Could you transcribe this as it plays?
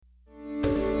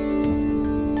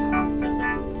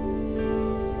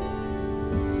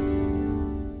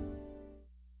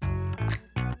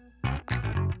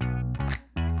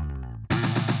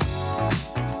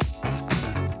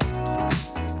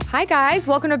Hi, guys.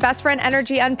 Welcome to Best Friend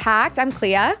Energy Unpacked. I'm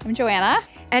Clea. I'm Joanna.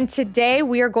 And today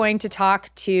we are going to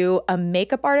talk to a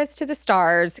makeup artist to the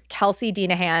stars, Kelsey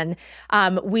Dinahan.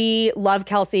 We love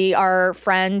Kelsey, our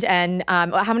friend. And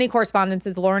how many correspondents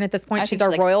is Lauren at this point? She's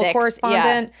our royal 6.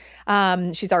 correspondent.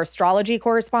 Yeah. She's our astrology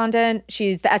correspondent.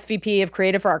 She's the SVP of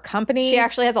creative for our company. She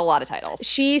actually has a lot of titles.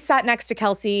 She sat next to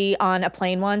Kelsey on a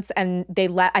plane once, and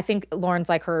I think Lauren's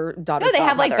like her daughter's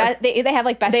godmother. They have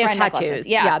best friend tattoos. necklaces.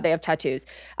 Yeah, they have tattoos.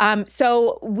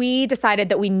 So we decided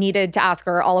that we needed to ask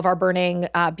her all of our burning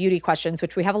beauty questions,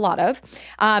 which we have a lot of.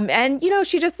 And,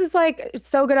 she just is like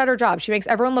so good at her job. She makes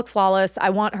everyone look flawless.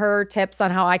 I want her tips on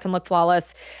how I can look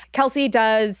flawless. Kelsey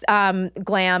does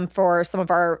glam for some of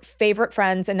our favorite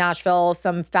friends in Nashville,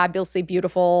 some fabulously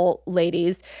beautiful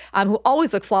ladies who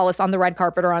always look flawless on the red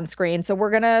carpet or on screen. So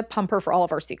we're going to pump her for all of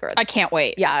her secrets. I can't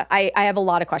wait. Yeah, I have a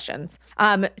lot of questions.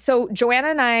 So Joanna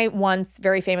and I once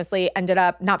very famously ended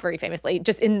up, not very famously,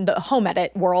 just in the home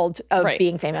edit world of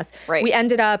being famous, we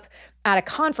ended up at a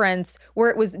conference where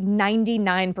it was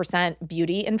 99%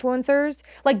 beauty influencers,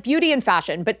 like beauty and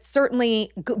fashion, but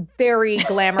certainly very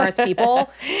glamorous people.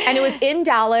 And it was in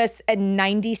Dallas at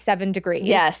 97 degrees.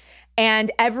 Yes.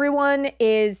 And everyone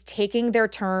is taking their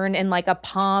turn in like a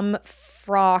palm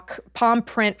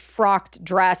print frocked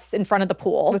dress in front of the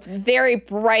pool. With very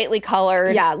brightly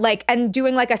colored. Yeah, and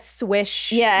doing like a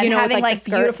swish. Yeah, and having like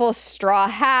beautiful straw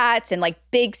hats and like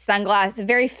big sunglasses,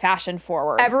 very fashion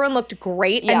forward. Everyone looked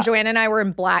great. Yeah. And Joanna and I were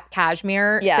in black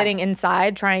cashmere sitting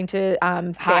inside trying to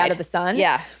stay out of the sun.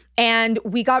 Yeah. And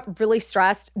we got really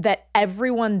stressed that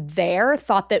everyone there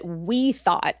thought that we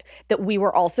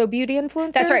were also beauty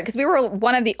influencers. That's right, because we were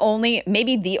one of the only,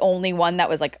 maybe the only one that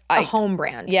was like a home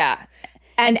brand. Yeah.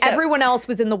 And so, everyone else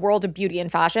was in the world of beauty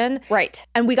and fashion. Right.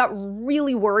 And we got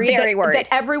really worried. Very worried. That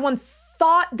everyone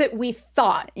thought that we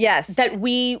thought that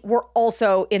we were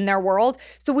also in their world.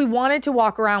 So we wanted to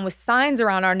walk around with signs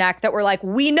around our neck that were like,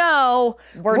 we know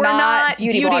we're not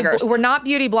beauty bloggers. We're not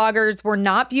beauty bloggers. We're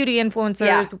not beauty influencers.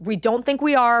 Yeah. We don't think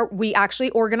we are. We actually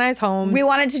organize homes. We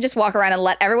wanted to just walk around and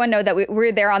let everyone know that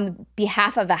we're there on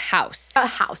behalf of a house. A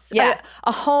house. Yeah.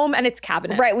 A home and its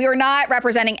cabinet. Right. We were not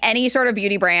representing any sort of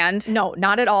beauty brand. No,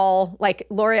 not at all. Like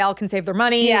L'Oreal can save their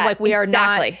money. Yeah, like we are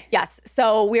not. Yes.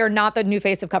 So we are not the new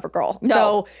face of CoverGirl. No.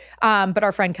 So, but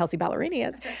our friend Kelsey Ballerini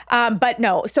is. But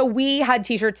no, so we had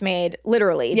T-shirts made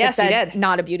literally. Yes, that we said, did.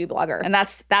 Not a beauty blogger. And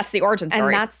that's the origin story.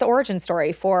 And that's the origin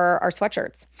story for our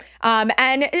sweatshirts. And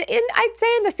I'd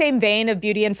say in the same vein of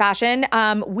beauty and fashion,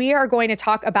 we are going to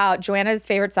talk about Joanna's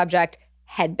favorite subject,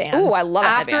 headbands. Ooh, I love a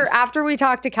headband. After we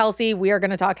talk to Kelsey, we are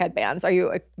going to talk headbands. Are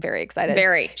you very excited?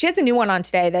 Very. She has a new one on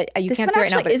today that you can't see right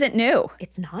now. But isn't new.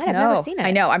 It's not. I've never seen it.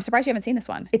 I know. I'm surprised you haven't seen this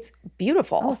one. It's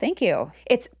beautiful. Oh, thank you.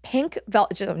 It's pink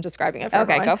velvet. I'm describing it for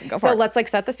everyone. Go for it. So let's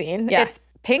set the scene. Yeah. It's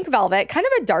pink velvet, kind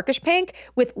of a darkish pink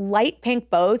with light pink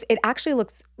bows. It actually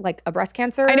looks like a breast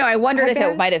cancer. I know. I wondered if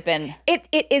it might have been. It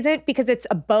isn't because it's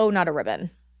a bow, not a ribbon.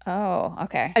 Oh,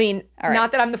 okay. I mean,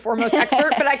 not that I'm the foremost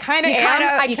expert, but I kind of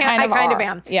am. I kind of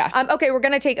am. Yeah. Okay, we're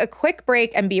going to take a quick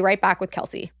break and be right back with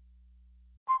Kelsey.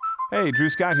 Hey, Drew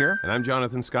Scott here, and I'm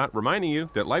Jonathan Scott, reminding you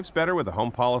that life's better with a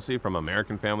home policy from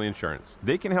American Family Insurance.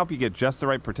 They can help you get just the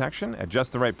right protection at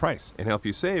just the right price and help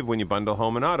you save when you bundle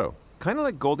home and auto. Kind of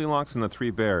like Goldilocks and the Three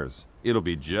Bears. It'll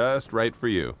be just right for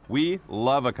you. We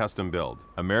love a custom build.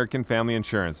 American Family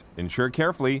Insurance. Insure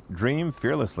carefully, dream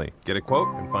fearlessly. Get a quote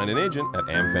and find an agent at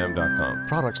amfam.com.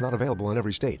 Products not available in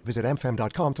every state. Visit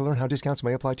amfam.com to learn how discounts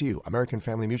may apply to you. American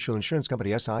Family Mutual Insurance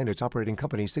Company, SI, and its operating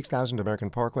company, 6000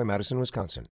 American Parkway, Madison,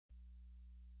 Wisconsin.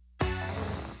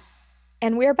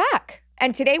 And we're back.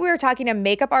 And today we are talking to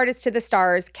makeup artist to the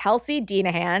stars, Kelsey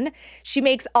Dinahan. She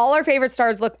makes all our favorite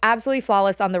stars look absolutely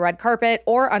flawless on the red carpet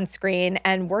or on screen.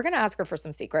 And we're going to ask her for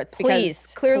some secrets.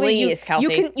 Please, clearly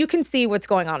Kelsey. you can see what's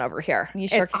going on over here. You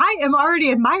sure? I am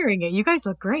already admiring it. You guys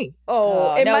look great.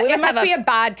 It must be a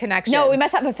bad connection. No, we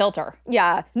must have a filter.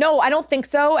 Yeah. No, I don't think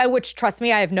so. Which, trust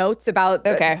me, I have notes about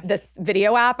this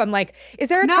video app. I'm like, is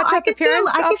there a touch-up appearance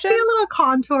option? I can see a little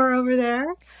contour over there.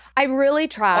 I really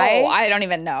try. Oh, I don't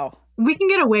even know. We can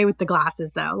get away with the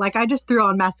glasses, though. Like, I just threw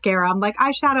on mascara. I'm like,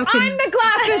 eyeshadow can... I'm the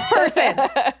glasses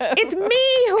person. It's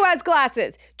me who has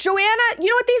glasses. Joanna, you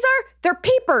know what these are? They're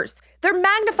peepers. They're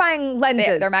magnifying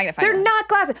lenses. They're magnifying. They're not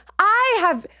glasses. I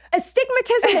have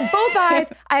astigmatism in both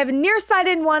eyes. I have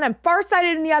nearsighted in one. I'm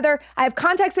farsighted in the other. I have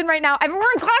contacts in right now. I've been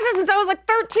wearing glasses since I was like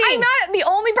 13. I'm not the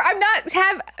only. I'm not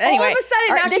have. Anyway, all of a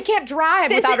sudden now she can't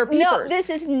drive without her peepers. No, this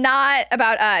is not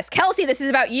about us, Kelsey. This is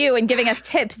about you and giving us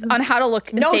tips on how to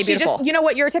look and stay beautiful. You know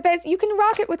what your tip is? You can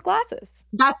rock it with glasses.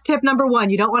 That's tip number one.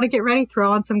 You don't want to get ready.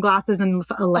 Throw on some glasses and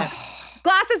a lip.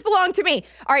 Glasses belong to me.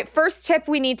 All right, first tip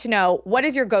we need to know, what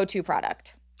is your go-to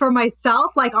product? For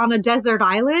myself, like on a desert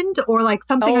island, or like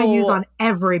something I use on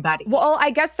everybody? Well,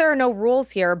 I guess there are no rules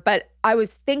here, but I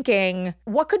was thinking,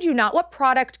 what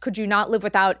product could you not live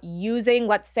without using,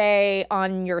 let's say,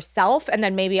 on yourself and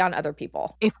then maybe on other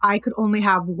people? If I could only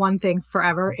have one thing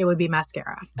forever, it would be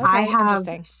mascara. Okay, I have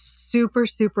interesting. super,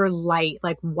 super light,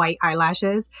 like white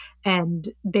eyelashes, and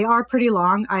they are pretty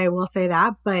long, I will say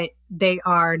that, but they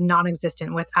are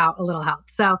non-existent without a little help.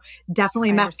 So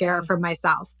definitely mascara for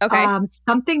myself. Okay.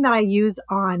 Something that I use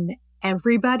on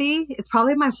everybody, it's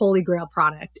probably my holy grail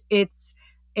product. It's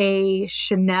a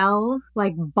Chanel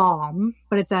like balm,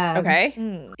 but it's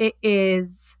it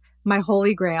is my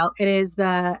holy grail. It is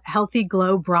the Healthy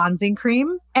Glow bronzing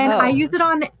cream, and I use it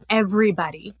on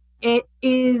everybody. It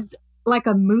is like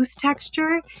a mousse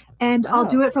texture, and I'll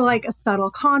do it for like a subtle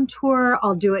contour.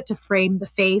 I'll do it to frame the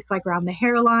face, like around the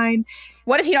hairline.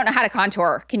 What if you don't know how to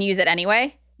contour? Can you use it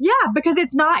anyway? Yeah, because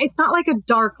it's not like a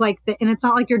dark and it's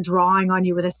not like you're drawing on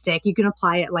you with a stick. You can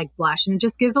apply it like blush, and it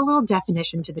just gives a little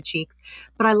definition to the cheeks.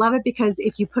 But I love it because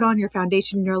if you put on your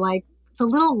foundation, you're like, it's a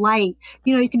little light.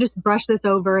 You can just brush this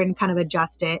over and kind of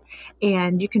adjust it,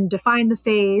 and you can define the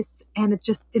face, and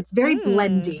it's very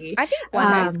blendy. I think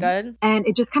blending is good. And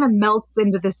it just kind of melts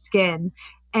into the skin.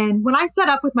 And when I set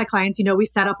up with my clients, we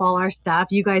set up all our stuff.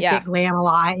 You guys get glam a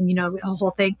lot and, a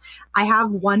whole thing. I have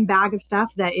one bag of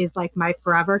stuff that is like my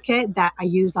forever kit that I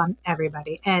use on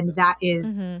everybody. And that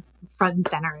is front and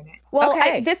center in it. Well,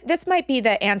 this might be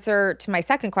the answer to my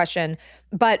second question,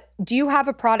 but do you have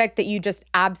a product that you just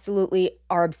absolutely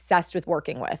are obsessed with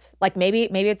working with? Like maybe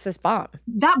it's this balm.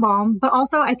 That balm, but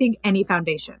also I think any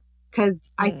foundation. Because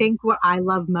I think what I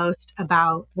love most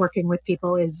about working with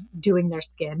people is doing their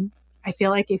skin. I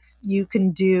feel like if you can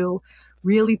do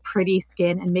really pretty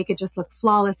skin and make it just look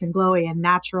flawless and glowy and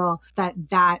natural,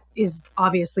 that is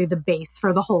obviously the base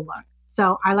for the whole look.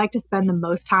 So I like to spend the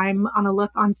most time on a look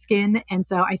on skin. And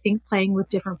so I think playing with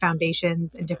different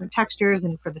foundations and different textures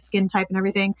and for the skin type and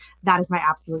everything, that is my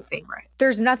absolute favorite.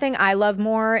 There's nothing I love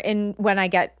more when I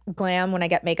get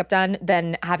makeup done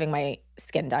than having my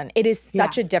skin done. It is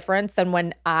such a difference than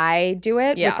when I do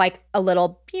it with like a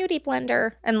little beauty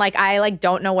blender and like I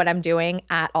don't know what I'm doing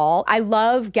at all. I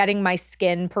love getting my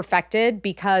skin perfected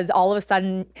because all of a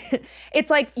sudden it's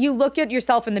like you look at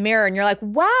yourself in the mirror and you're like,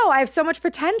 wow, I have so much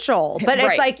potential. But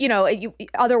it's like,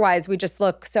 otherwise we just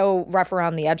look so rough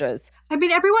around the edges. I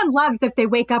mean, everyone loves if they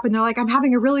wake up and they're like, I'm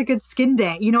having a really good skin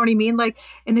day. You know what I mean? Like,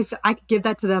 and if I could give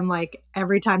that to them, like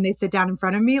every time they sit down in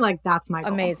front of me, like that's my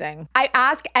goal. Amazing. I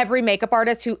ask every makeup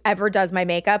artist who ever does my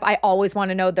makeup, I always want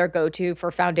to know their go-to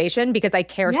for foundation because I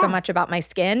care so much about my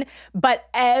skin. But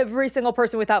every single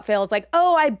person without fail is like,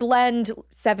 oh, I blend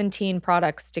 17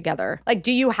 products together. Like,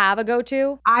 do you have a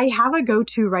go-to? I have a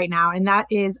go-to right now. And that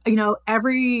is,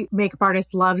 every makeup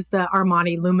artist loves the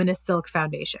Armani Luminous Silk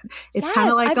Foundation. It's kind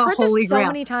of like a holy grail. So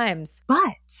many times.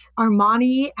 But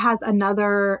Armani has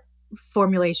another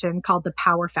formulation called the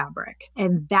Power Fabric,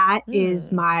 and that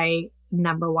is my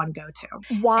number one go-to.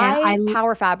 Why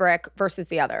Power Fabric versus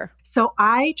the other? So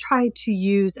I try to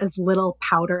use as little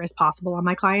powder as possible on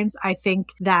my clients. I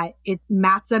think that it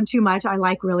mattes them too much. I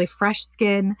like really fresh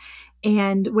skin.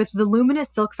 And with the Luminous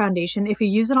Silk Foundation, if you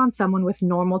use it on someone with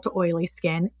normal to oily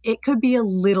skin, it could be a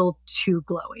little too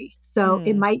glowy. So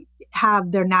it might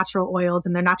have their natural oils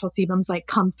and their natural sebums like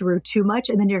come through too much.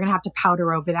 And then you're going to have to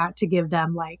powder over that to give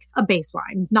them like a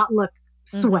baseline, not look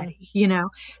sweaty,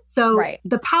 So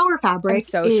the Power Fabric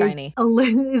shiny.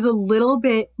 is a little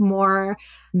bit more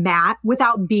matte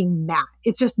without being matte.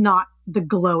 It's just not the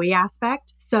glowy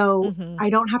aspect. So I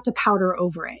don't have to powder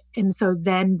over it. And so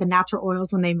then the natural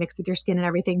oils, when they mix with your skin and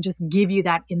everything, just give you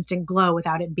that instant glow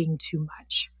without it being too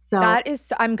much. So that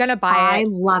is, I'm going to buy it. I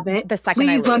love it. The second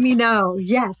Please let me know.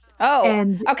 Yes. Oh,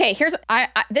 and okay. Here's,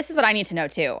 this is what I need to know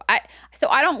too. So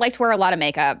I don't like to wear a lot of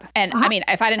makeup. And I mean,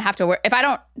 if I don't have to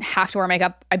wear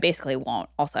makeup, I basically won't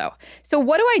also. So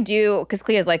what do I do? Cause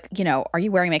Clea's like, are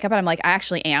you wearing makeup? And I'm like, I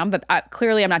actually am, but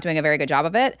clearly I'm not doing a very good job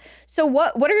of it. So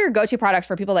what are your go-to products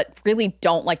for people that really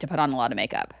don't like to put on a lot of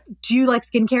makeup? Do you like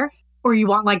skincare? Or you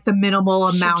want like the minimal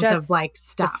amount of like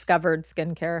stuff? Discovered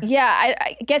skincare. Yeah,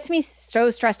 it gets me so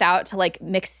stressed out to like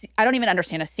mix. I don't even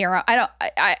understand a serum.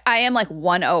 I am like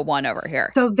 101 over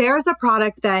here. So there's a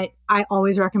product that I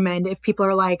always recommend if people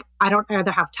are like, I don't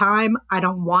either have time, I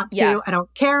don't want to, Yeah. I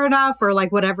don't care enough, or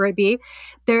like whatever it be.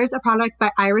 There's a product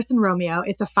by Iris and Romeo.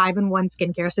 It's a 5-in-1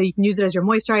 skincare. So you can use it as your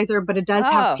moisturizer, but it does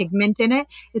have pigment in it.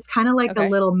 It's kind of like a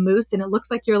little mousse, and it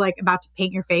looks like you're like about to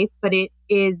paint your face, but it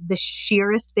is the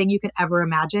sheerest thing you could ever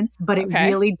imagine. But it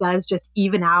really does just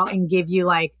even out and give you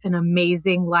like an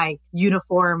amazing, like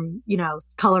uniform,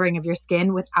 coloring of your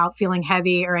skin without feeling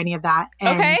heavy or any of that.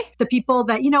 And the people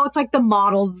that, it's like the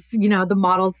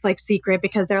models like secret,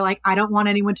 because they're like, I don't want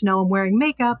anyone to know I'm wearing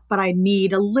makeup, but I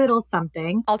need a little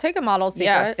something. I'll take a model secret.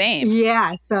 Yeah, same.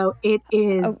 Yeah. So it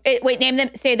is.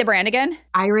 Wait, say the brand again.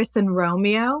 Iris and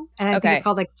Romeo. And I think it's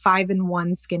called like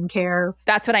 5-in-1 skincare.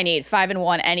 That's what I need.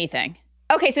 5-in-1 anything.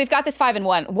 Okay, so we've got this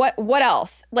 5-in-1. What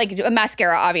else? Like a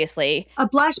mascara, obviously. A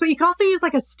blush, but you can also use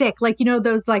like a stick, like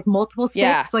those like multiple sticks.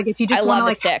 Yeah. Like if you just want to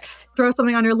like sticks. Throw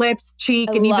something on your lips, cheek,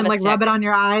 and even like rub it on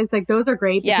your eyes. Like those are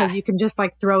great because you can just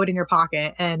like throw it in your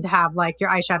pocket and have like your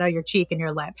eyeshadow, your cheek, and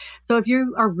your lip. So if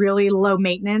you are really low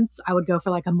maintenance, I would go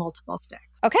for like a multiple stick.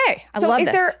 Okay, I love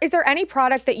this. Is there any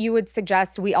product that you would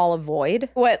suggest we all avoid?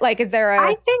 Is there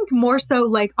I think more so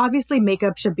like obviously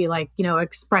makeup should be like,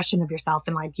 expression of yourself,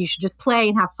 and like you should just play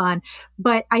and have fun.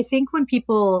 But I think when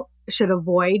people should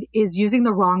avoid is using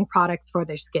the wrong products for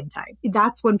their skin type.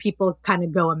 That's when people kind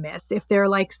of go amiss. If they're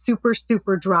like super,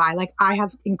 super dry, like I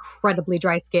have incredibly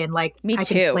dry skin. Like me I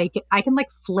too. Can flake it. I can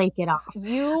like flake it off.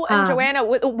 You and Joanna,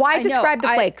 why describe the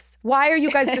flakes? Why are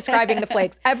you guys describing the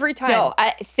flakes every time? No,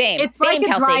 same. It's same, like a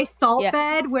Kelsey. dry salt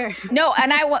bed where. No,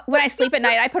 and when I sleep at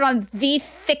night, I put on the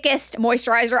thickest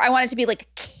moisturizer. I want it to be like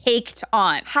caked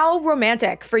on. How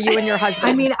romantic for you and your husband.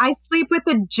 I mean, I sleep with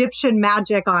Egyptian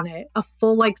magic on it. A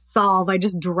full like salve. I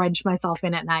just drench myself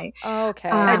in at night. Okay.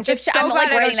 I'm just so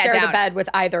glad I don't share the bed with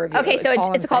either of you. Okay, so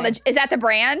it's called, is that the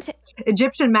brand?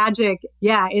 Egyptian magic.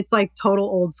 Yeah, it's like total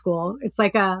old school. It's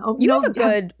like you have a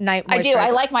good night moisturizer. I do. I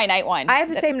like my night one. I have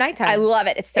the same nighttime. I love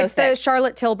it. It's so thick. The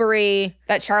Charlotte Tilbury.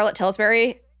 That Charlotte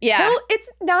Tilbury. Yeah. It's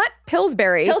not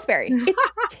Pillsbury. Tilbury.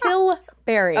 It's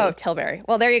Tilbury. Oh, Tilbury.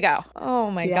 Well, there you go. Oh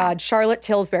my God. Charlotte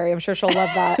Tilbury. I'm sure she'll love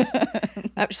that.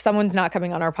 Someone's not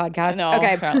coming on our podcast. No,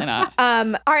 okay. apparently not.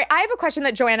 All right. I have a question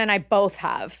that Joanna and I both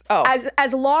have. Oh.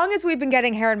 As long as we've been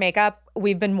getting hair and makeup,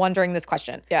 we've been wondering this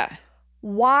question. Yeah.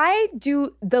 Why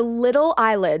do the little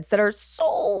eyelids that are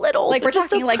so little, like we're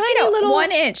talking like, little,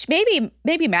 1 inch, maybe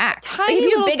max. Tiny like if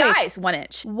you have little big space. eyes, 1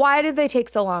 inch. Why do they take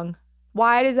so long?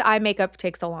 Why does eye makeup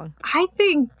take so long? I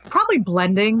think probably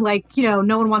blending. Like, no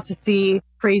one wants to see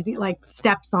crazy like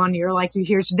steps on your, like you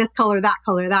hear this color, that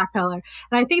color, that color.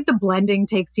 And I think the blending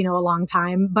takes, a long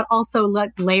time, but also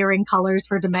like layering colors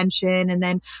for dimension, and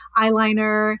then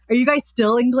eyeliner. Are you guys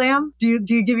still in glam? Do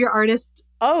you give your artist?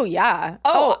 Oh, yeah.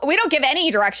 Oh, we don't give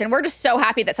any direction. We're just so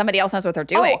happy that somebody else knows what they're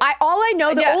doing. All I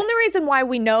know, the only reason why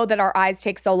we know that our eyes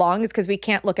take so long is because we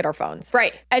can't look at our phones.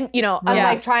 Right. And, I'm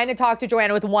like trying to talk to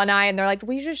Joanna with one eye, and they're like,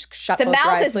 will you just shut both your eyes, The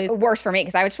mouth please? is worse for me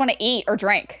because I just want to eat or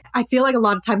drink. I feel like a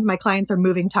lot of times my clients are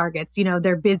moving targets.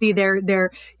 They're busy. They're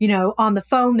on the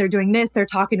phone. They're doing this. They're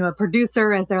talking to a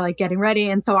producer as they're like getting ready.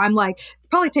 And so I'm like, it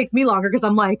probably takes me longer because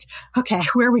I'm like, okay,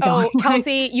 where are we going? Oh,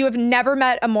 Kelsey, you have never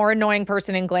met a more annoying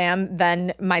person in glam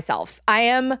than myself. I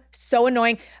am so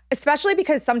annoying, especially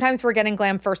because sometimes we're getting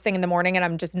glam first thing in the morning and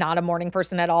I'm just not a morning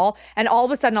person at all. And all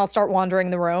of a sudden I'll start wandering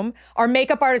the room. Our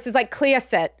makeup artist is like, Clea,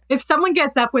 sit. If someone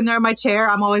gets up when they're in my chair,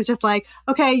 I'm always just like,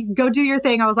 okay, go do your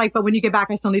thing. I was like, but when you get back,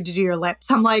 I still need to do your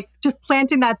lips. I'm like, just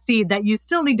planting that seed that you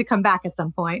still need to come back at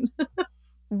some point.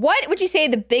 What would you say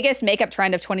the biggest makeup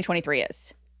trend of 2023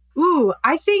 is? Ooh,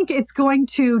 I think it's going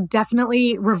to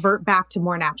definitely revert back to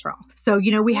more natural. So,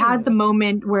 we had the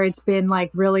moment where it's been like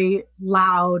really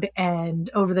loud and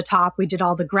over the top. We did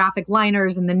all the graphic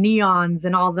liners and the neons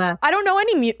and all the... I don't know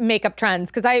any makeup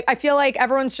trends because I feel like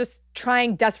everyone's just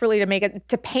trying desperately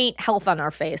to paint health on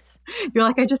our face. You're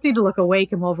like, I just need to look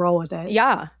awake and we'll roll with it.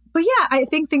 Yeah. But yeah, I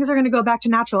think things are going to go back to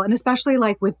natural. And especially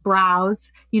like with brows,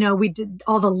 we did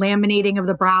all the laminating of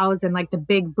the brows and like the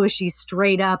big bushy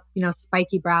straight up,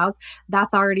 spiky brows.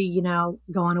 That's already,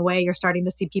 going away. You're starting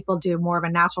to see people do more of a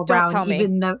natural brow. Don't tell me.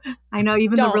 Even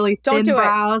the really thin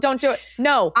brows. Don't do it.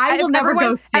 No. I will never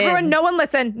go thin. Everyone, no one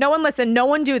listen. No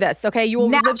one do this. Okay. You will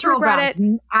natural regret brows.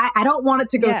 it. I don't want it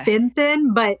to go thin,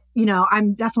 but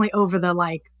I'm definitely over the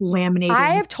like laminating.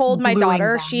 I have told my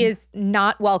daughter them. she is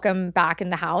not welcome back in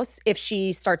the house if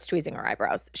she starts tweezing her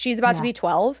eyebrows. She's about to be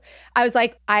 12. I was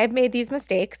like, I have made these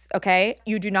mistakes. Okay.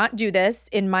 You do not do this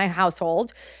in my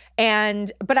household.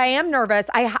 But I am nervous.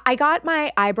 I got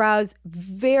my eyebrows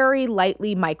very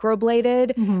lightly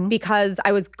microbladed because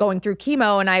I was going through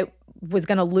chemo and I was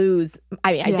going to lose.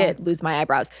 I mean, I did lose my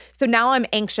eyebrows. So now I'm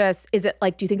anxious. Is it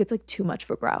like, do you think it's like too much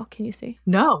of a brow? Can you see?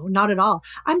 No, not at all.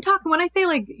 I'm talking when I say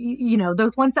like,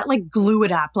 those ones that like glue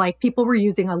it up, like people were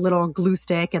using a little glue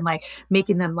stick and like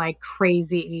making them like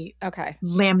crazy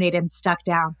laminated and stuck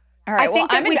down. All right. I think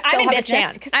that we still have a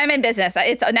chance. I'm in business.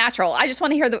 It's natural. I just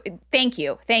want to hear thank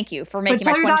you for making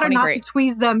my 2023. But tell your daughter not to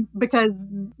tweeze them because,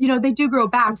 they do grow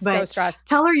back. But so stressed.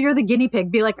 Tell her you're the guinea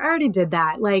pig. Be like, I already did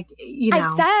that. Like,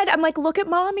 I'm like, look at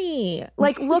mommy.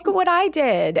 Like, look at what I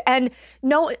did. And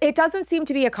no, it doesn't seem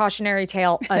to be a cautionary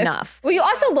tale enough. Well, you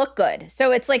also look good.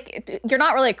 So it's like, you're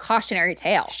not really a cautionary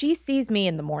tale. She sees me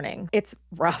in the morning. It's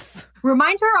rough.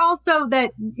 Remind her also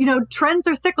that, trends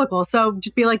are cyclical. So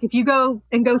just be like, if you go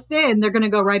thin, they're going to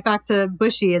go right back to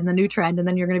bushy in the new trend. And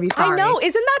then you're going to be sorry. I know.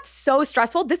 Isn't that so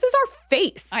stressful? This is our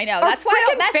face. I know. That's why I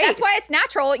don't mess. That's why it's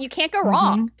natural. You can't go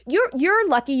wrong. You're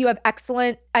lucky. You have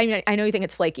excellent, I mean, I know you think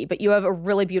it's flaky, but you have a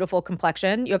really beautiful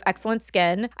complexion. You have excellent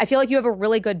skin. I feel like you have a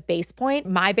really good base point.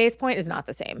 My base point is not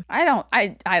the same. I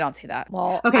don't see that.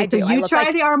 Well, okay. So you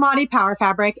try the Armani Power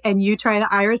Fabric and you try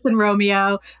the Iris and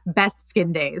Romeo Best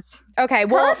Skin Days. Okay,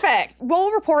 well, perfect.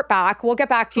 We'll report back. We'll get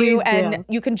back to you, Please do. and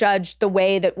you can judge the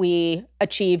way that we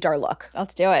achieved our look.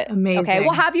 Let's do it. Amazing. Okay,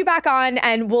 we'll have you back on,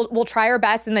 and we'll try our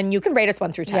best, and then you can rate us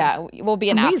 1 through 10. Yeah, we'll be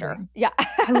an after. Yeah,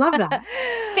 I love that.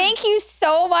 Thank you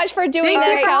so much for doing Thank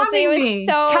this, you for Kelsey. It was having me.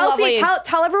 so Kelsey, lovely.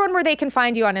 tell everyone where they can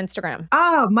find you on Instagram.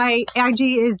 Oh, my IG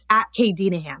is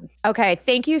 @KDinahan. Okay,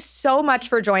 thank you so much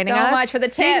for joining us. So much for the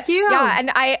tips. Thank you. Yeah,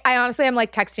 and I honestly am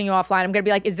like texting you offline. I'm gonna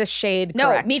be like, is this shade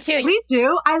correct? Me too. Please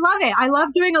do. I love it. I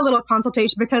love doing a little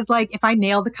consultation because like if I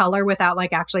nail the color without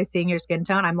like actually seeing your skin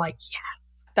tone, I'm like,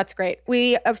 yes. That's great.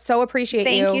 We so appreciate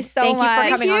you. Thank you so much. Thank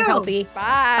you for coming on, Thank you. Kelsey.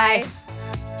 Bye.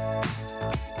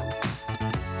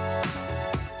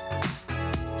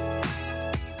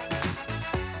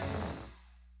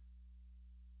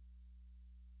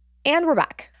 And we're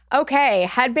back. Okay,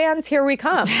 headbands, here we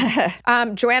come.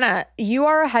 Joanna, you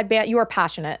are a headband. You are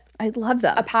passionate. I love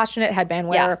them. A passionate headband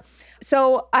wearer. Yeah.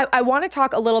 So I want to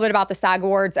talk a little bit about the SAG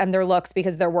Awards and their looks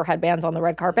because there were headbands on the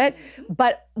red carpet.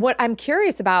 But what I'm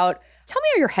curious about, tell me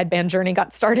how your headband journey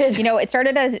got started. It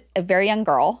started as a very young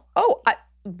girl. Oh,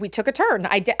 we took a turn.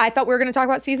 I thought we were going to talk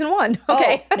about season 1.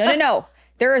 Okay. Oh, no.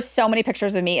 There are so many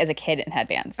pictures of me as a kid in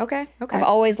headbands. Okay. I've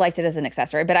always liked it as an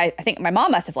accessory, but I think my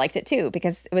mom must have liked it too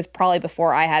because it was probably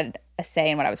before I had a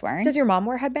say in what I was wearing. Does your mom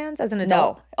wear headbands as an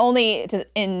adult? No, only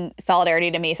in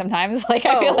solidarity to me sometimes. Like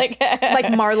I feel like like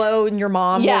Marlo and your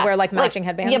mom will wear like matching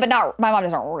headbands. Yeah, but my mom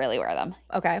doesn't really wear them.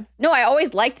 Okay. No, I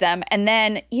always liked them, and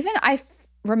then even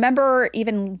remember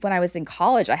even when I was in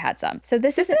college, I had some. So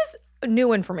this is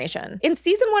new information. In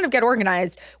season 1 of Get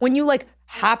Organized, when you like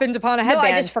happened upon a headband.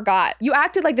 No, I just forgot. You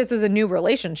acted like this was a new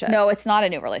relationship. No, it's not a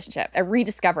new relationship. I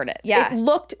rediscovered it. Yeah. It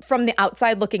looked from the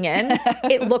outside looking in,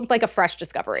 it looked like a fresh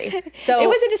discovery. So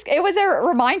it was a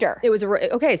reminder. It was it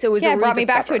brought me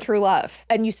back to a true love.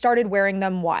 And you started wearing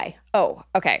them. Why? Oh,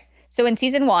 okay. So in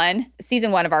season one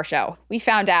of our show, we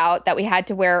found out that we had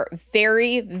to wear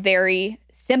very, very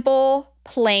simple,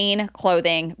 plain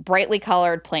clothing, brightly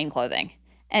colored plain clothing.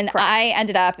 And correct. I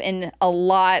ended up in a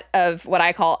lot of what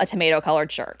I call a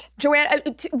tomato-colored shirt. Joanne,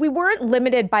 we weren't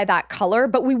limited by that color,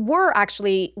 but we were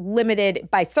actually limited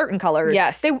by certain colors.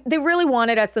 Yes. They really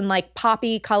wanted us in like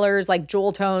poppy colors, like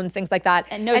jewel tones, things like that.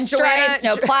 And no stripes,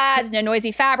 no plaids, no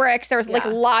noisy fabrics. There was like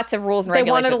lots of rules and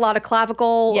regulations. They wanted a lot of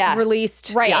clavicle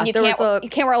released. Right, yeah, and you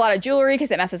can't wear a lot of jewelry because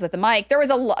it messes with the mic. There was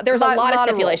a lot of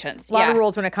stipulations. A lot of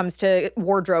rules when it comes to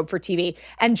wardrobe for TV.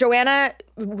 And Joanna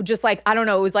just like, I don't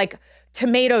know, it was like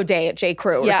tomato day at J.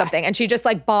 Crew or something. And she just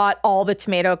like bought all the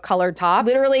tomato colored tops.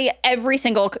 Literally every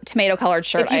single tomato colored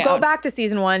shirt. If you go back to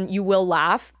season 1, you will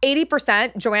laugh.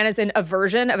 80% Joanna's in a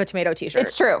version of a tomato t-shirt.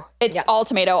 It's true. It's all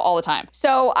tomato all the time.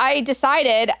 So I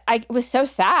decided I was so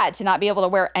sad to not be able to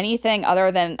wear anything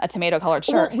other than a tomato colored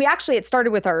shirt. Well, it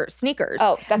started with our sneakers.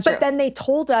 Oh, that's true. But then they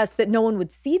told us that no one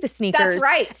would see the sneakers. That's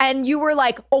right. And you were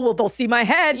like, oh, well, they'll see my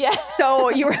head. Yeah. So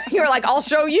you were like, I'll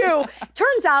show you.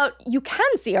 Turns out you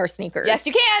can see our sneakers. Yes,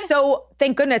 you can. So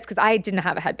thank goodness, because I didn't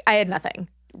have a head. I had nothing.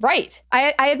 Right.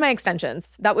 I had my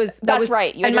extensions. That was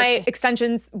right. And my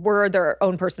extensions were their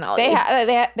own personality.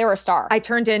 They were a star. I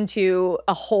turned into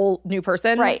a whole new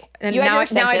person. Right. And now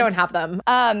I don't have them.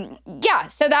 Yeah.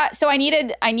 So I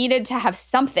needed to have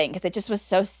something because it just was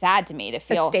so sad to me to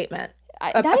feel a statement.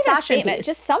 Not even a statement, piece.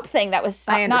 just something that was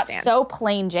not so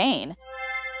plain Jane.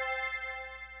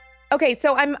 Okay,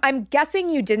 so I'm guessing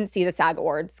you didn't see the SAG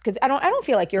Awards because I don't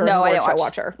feel like you're No, I an didn't award show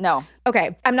watch. watcher. No.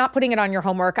 Okay, I'm not putting it on your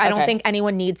homework. I don't Okay. think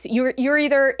anyone needs you're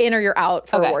either in or you're out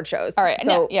for Okay. award shows. All right.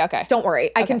 So Yeah, okay. Don't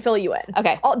worry, I can fill you in.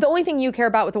 Okay. The only thing you care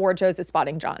about with award shows is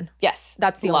spotting John. Yes.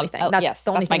 That's the only thing. That's yes,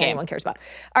 the only that's my thing game. anyone cares about.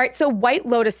 All right, so White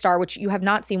Lotus star, which you have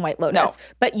not seen White Lotus, No.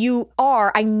 but you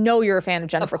are. I know you're a fan of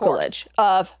Jennifer Coolidge.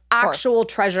 Of course. Actual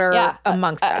treasure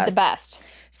amongst us. The best.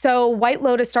 So White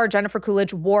Lotus star Jennifer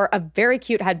Coolidge wore a very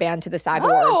cute headband to the SAG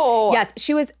Oh. Awards. Yes,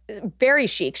 she was very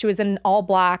chic. She was in an all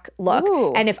black look.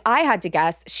 Ooh. And if I had to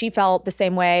guess, she felt the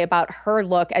same way about her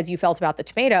look as you felt about the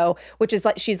tomato, which is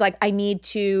like, she's like, I need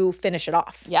to finish it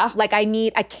off. Yeah. Like I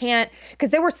can't,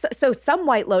 because there were, so some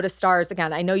White Lotus stars,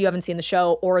 again, I know you haven't seen the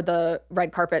show or the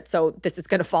red carpet, so this is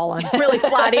going to fall on really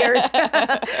flat ears.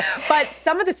 But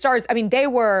some of the stars, I mean, they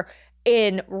were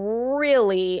in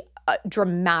really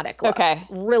dramatic looks. Okay.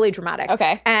 Really dramatic.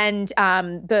 Okay. And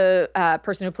the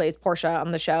person who plays Portia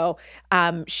on the show,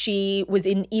 she was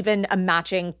in even a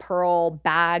matching pearl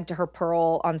bag to her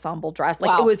pearl ensemble dress.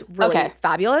 Like Wow. it was really Okay.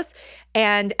 fabulous.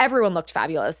 And everyone looked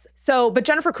fabulous. So, but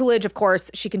Jennifer Coolidge, of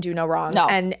course, she can do no wrong. No.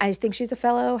 And I think she's a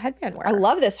fellow headband wearer. I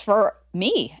love this for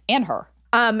me and her.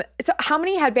 So how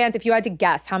many headbands, if you had to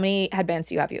guess, how many headbands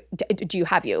do you have? Do you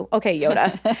have you? Okay,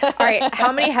 Yoda. All right.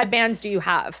 How many headbands do you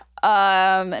have?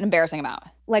 An embarrassing amount.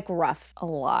 Like rough. A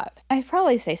lot. I'd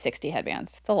probably say 60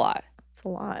 headbands. It's a lot. It's a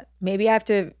lot. Maybe I have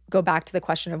to go back to the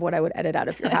question of what I would edit out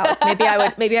of your house. Maybe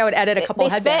I would edit a couple They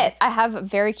headbands. fit. I have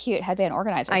very cute headband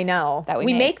organizers. I know. That we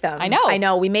make make. them. I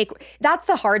know. We make. That's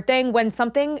the hard thing when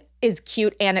something is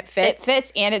cute and it fits. It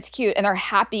fits and it's cute and they're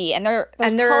happy and there's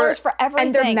colors for everything.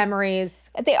 And they're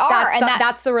memories. They are.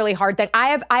 That's the really hard thing. I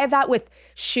have that with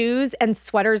shoes and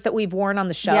sweaters that we've worn on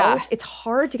the show. Yeah. It's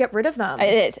hard to get rid of them.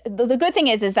 It is. The good thing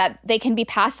is that they can be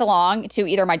passed along to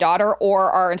either my daughter or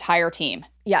our entire team.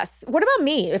 Yes. What about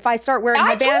me? If I start wearing I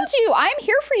headbands? told you, I'm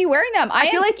here for you wearing them. I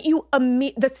feel like you,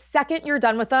 the second you're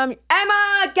done with them,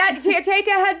 Emma, take a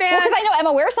headband. Well, because I know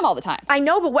Emma wears them all the time. I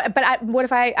know, but what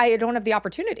if I don't have the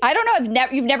opportunity? I don't know.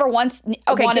 You've never once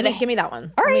Okay, wanted give me that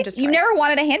one. All Let me right. just You've try. never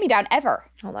wanted a hand-me-down ever.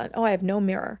 Hold on. Oh, I have no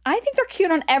mirror. I think they're cute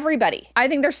on everybody. I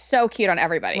think they're so cute on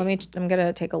everybody. I'm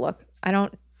gonna take a look.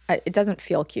 It doesn't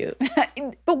feel cute.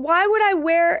 But why would I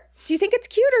wear? Do you think it's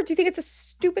cute or do you think it's the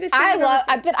stupidest thing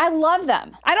but I love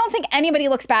them. I don't think anybody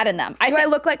looks bad in them. Do I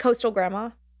look like Coastal Grandma?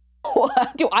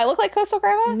 Do I look like Coastal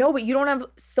Grandma? No, but you don't have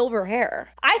silver hair.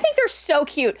 I think they're so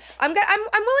cute. I'm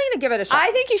willing to give it a shot.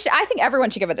 I think you should. I think everyone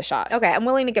should give it a shot. Okay, I'm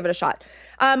willing to give it a shot.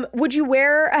 Would you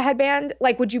wear a headband?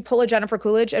 Like, would you pull a Jennifer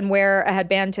Coolidge and wear a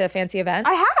headband to a fancy event?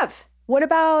 I have. What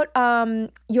about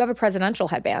you have a presidential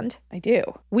headband? I do.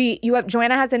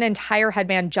 Joanna has an entire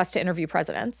headband just to interview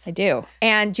presidents. I do.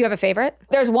 And do you have a favorite?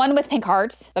 There's one with pink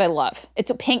hearts that I love. It's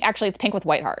pink. Actually, it's pink with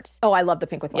white hearts. Oh, I love the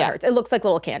pink with white hearts. It looks like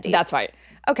little candies. That's right.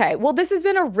 Okay, well, this has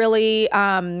been a really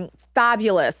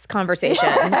fabulous conversation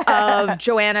of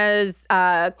Joanna's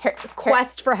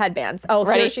quest for headbands. Oh,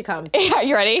 Ready? Here she comes.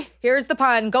 You ready? Here's the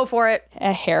pun. Go for it.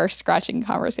 A hair scratching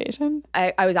conversation.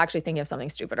 I was actually thinking of something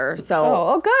stupider. So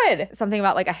Oh, good. something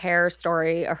about like a hair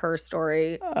story, a her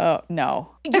story. Oh no.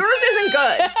 Yours isn't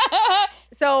good.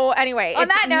 So anyway, On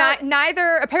that note-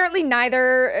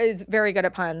 neither is very good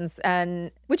at puns.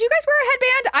 And Would you guys wear a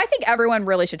headband? I think everyone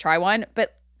really should try one,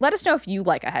 but let us know if you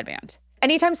like a headband.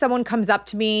 anytime someone comes up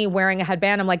to me wearing a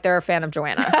headband, I'm like, they're a fan of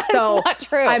Joanna. So not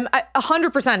true.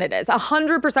 100% it is.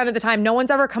 100% of the time, no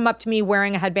one's ever come up to me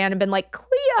wearing a headband and been like, Clea.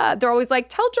 They're always like,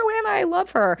 tell Joanna I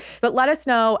love her. But let us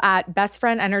know at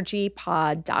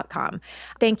bestfriendenergypod.com.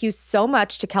 Thank you so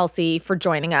much to Kelsey for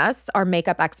joining us, our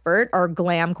makeup expert, our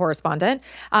glam correspondent.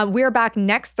 We are back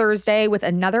next Thursday with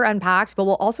another Unpacked, but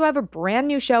we'll also have a brand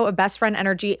new show of Best Friend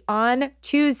Energy on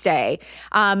Tuesday.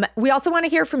 We also want to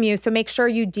hear from you, so make sure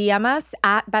you DM us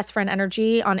at Best Friend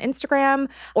Energy on Instagram,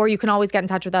 or you can always get in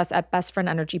touch with us at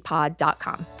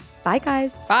bestfriendenergypod.com. Bye,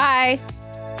 guys. Bye.